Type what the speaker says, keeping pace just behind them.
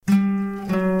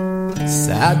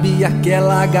Sabe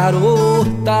aquela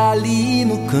garota ali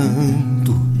no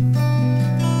canto?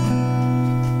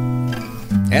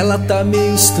 Ela tá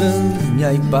meio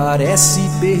estranha e parece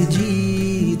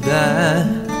perdida.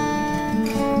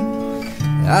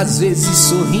 Às vezes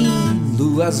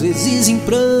sorrindo, às vezes em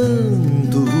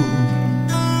pranto.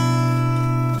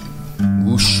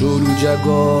 O choro de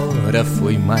agora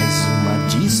foi mais uma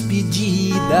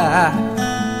despedida.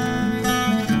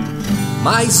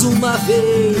 Mais uma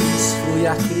vez foi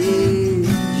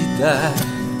acreditar.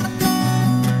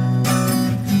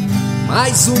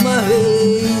 Mais uma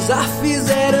vez a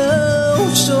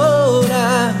fizeram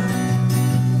chorar.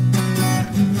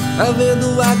 Tá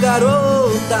vendo a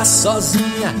garota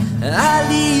sozinha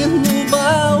ali no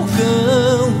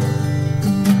balcão?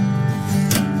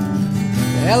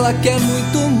 Ela quer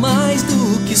muito mais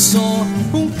do que só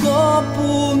um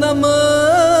copo na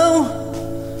mão.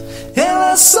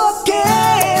 Ela só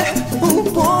quer um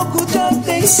pouco de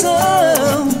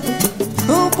atenção,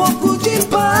 um pouco de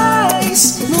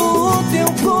paz no teu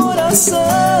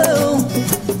coração.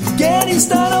 Quer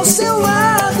estar ao seu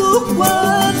lado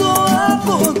quando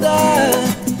acordar.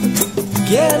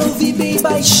 Quero ouvir bem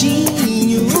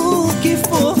baixinho o que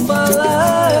for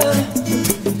falar.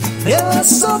 Ela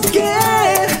só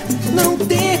quer não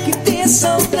ter que ter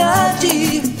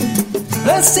saudade,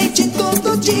 pra sentir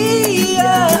todo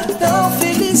dia tal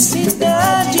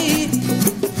felicidade.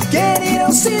 Quer ir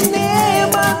ao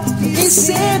cinema e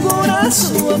segurar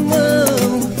sua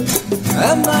mão,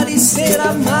 amar e ser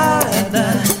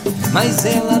amada, mas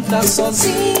ela tá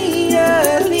sozinha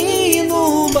ali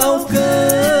no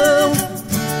balcão.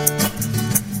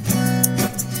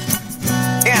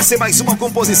 Essa é mais uma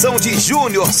composição de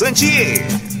Júnior Santi.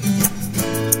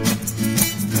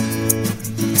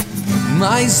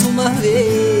 Mais uma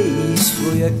vez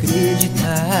foi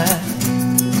acreditar,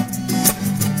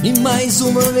 e mais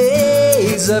uma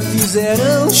vez a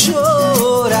fizeram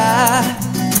chorar.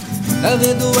 Tá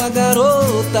vendo a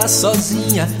garota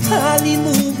sozinha ali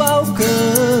no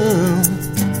balcão?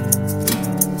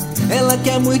 Ela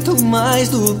quer muito mais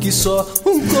do que só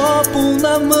um copo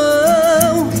na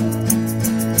mão.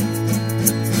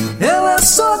 Ela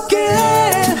só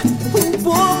quer um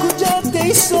pouco de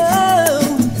atenção,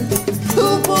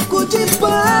 um pouco de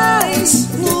paz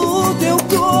no teu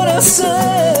coração.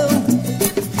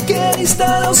 Quer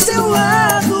estar ao seu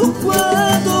lado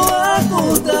quando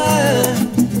acordar.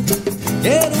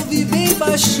 Quero ouvir bem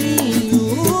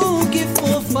baixinho o que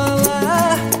for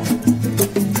falar.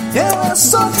 Ela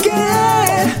só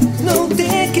quer não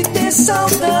ter que ter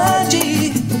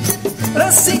saudade,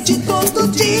 pra sentir todo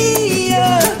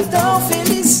dia tal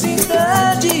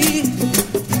felicidade.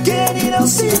 Quer ir ao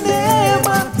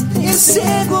cinema e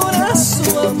segurar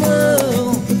sua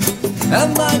mão,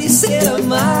 amar e ser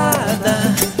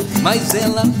amada, mas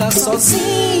ela tá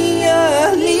sozinha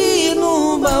ali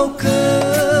no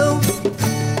balcão.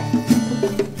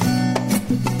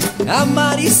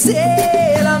 Amar e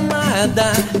ser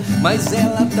amada, mas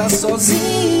ela tá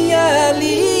sozinha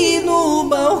ali no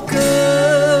balcão.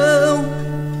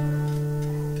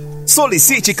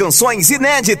 Solicite canções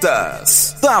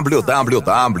inéditas.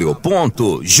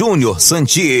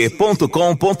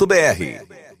 www.juniorsanti.com.br